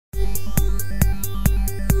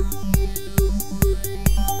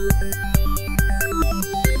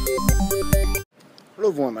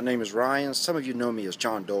Hello everyone, my name is Ryan. Some of you know me as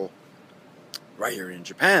John Doe, right here in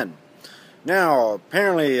Japan. Now,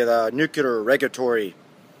 apparently the Nuclear Regulatory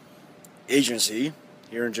Agency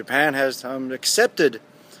here in Japan has accepted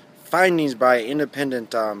findings by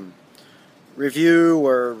independent review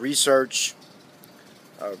or research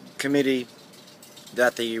committee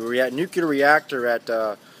that the nuclear reactor at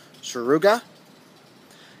Tsuruga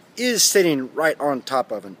is sitting right on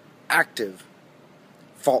top of an active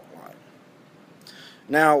fault line.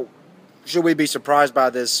 Now, should we be surprised by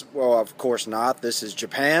this? Well, of course not. This is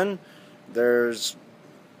Japan. There's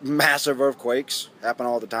massive earthquakes happen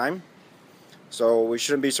all the time, so we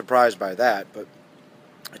shouldn't be surprised by that. But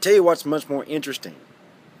I tell you what's much more interesting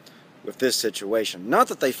with this situation. Not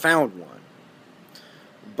that they found one,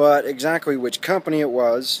 but exactly which company it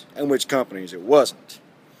was and which companies it wasn't.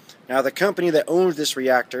 Now, the company that owns this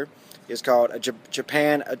reactor is called a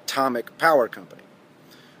Japan Atomic Power Company.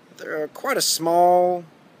 They're quite a small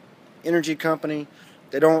energy company.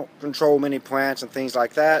 They don't control many plants and things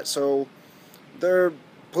like that, so their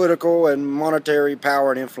political and monetary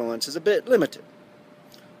power and influence is a bit limited.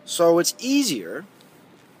 So it's easier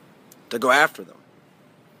to go after them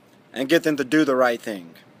and get them to do the right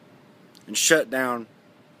thing and shut down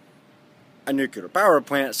a nuclear power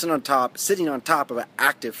plant sitting on top of an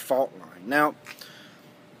active fault line. Now,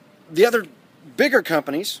 the other bigger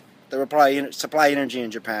companies that will probably supply energy in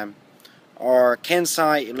Japan are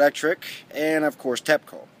Kansai Electric and, of course,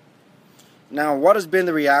 TEPCO. Now, what has been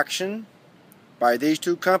the reaction by these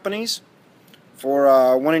two companies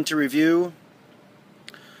for wanting to review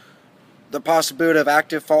the possibility of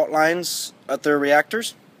active fault lines at their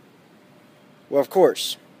reactors? Well, of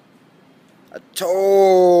course, a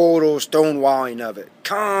total stonewalling of it.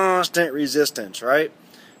 Constant resistance, right?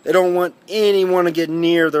 They don't want anyone to get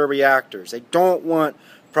near their reactors. They don't want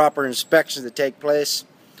proper inspections to take place,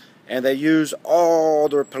 and they use all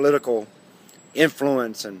their political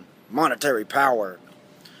influence and monetary power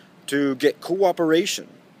to get cooperation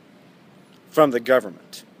from the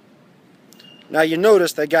government. Now, you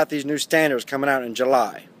notice they got these new standards coming out in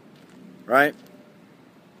July, right?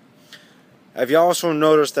 Have you also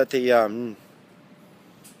noticed that the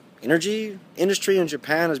energy industry in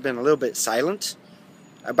Japan has been a little bit silent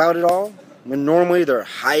about it all, when normally they're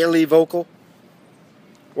highly vocal?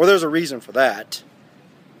 Well, there's a reason for that.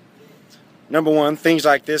 Number one, things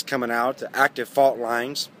like this coming out, the active fault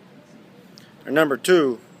lines. And number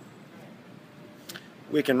two,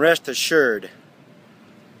 we can rest assured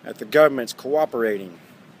that the government's cooperating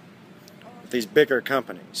with these bigger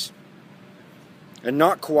companies and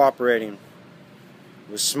not cooperating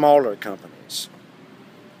with smaller companies.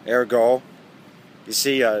 Ergo, you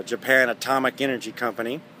see a Japan Atomic Energy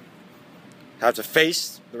Company have to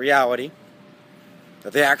face the reality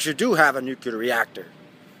that they actually do have a nuclear reactor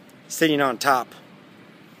sitting on top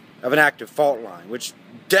of an active fault line, which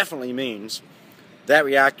definitely means that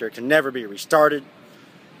reactor can never be restarted,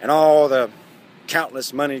 and all the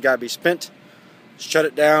countless money got to be spent, shut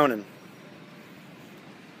it down and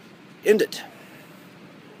end it.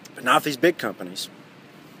 But not these big companies.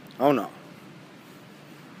 Oh no.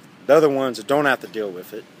 The other ones that don't have to deal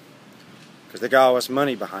with it because they got all this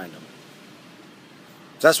money behind them.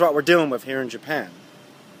 So that's what we're dealing with here in Japan.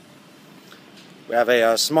 We have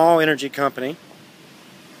a small energy company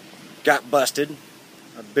got busted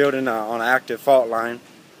building on an active fault line,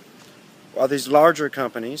 while these larger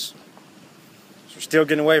companies are still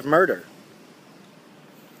getting away with murder.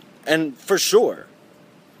 And for sure,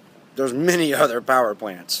 there's many other power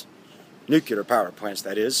plants, nuclear power plants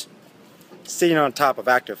that is, sitting on top of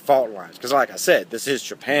active fault lines. Because like I said, this is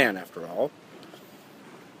Japan after all.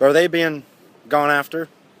 But are they being gone after?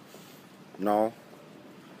 No.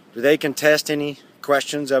 Do they contest any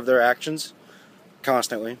questions of their actions?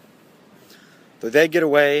 Constantly. Do they get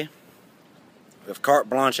away with carte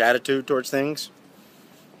blanche attitude towards things?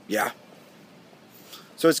 Yeah.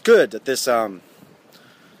 So it's good that this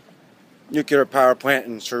nuclear power plant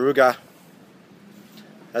in Tsuruga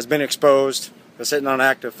has been exposed for sitting on an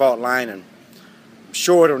active fault line, and I'm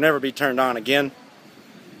sure it'll never be turned on again.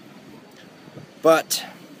 But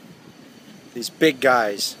these big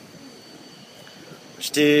guys are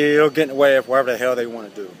still getting away with whatever the hell they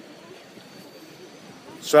want to do.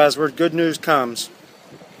 So as where good news comes,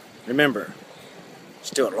 remember,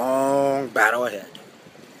 still a long battle ahead.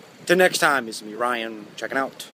 Till next time, this is me, Ryan, checking out.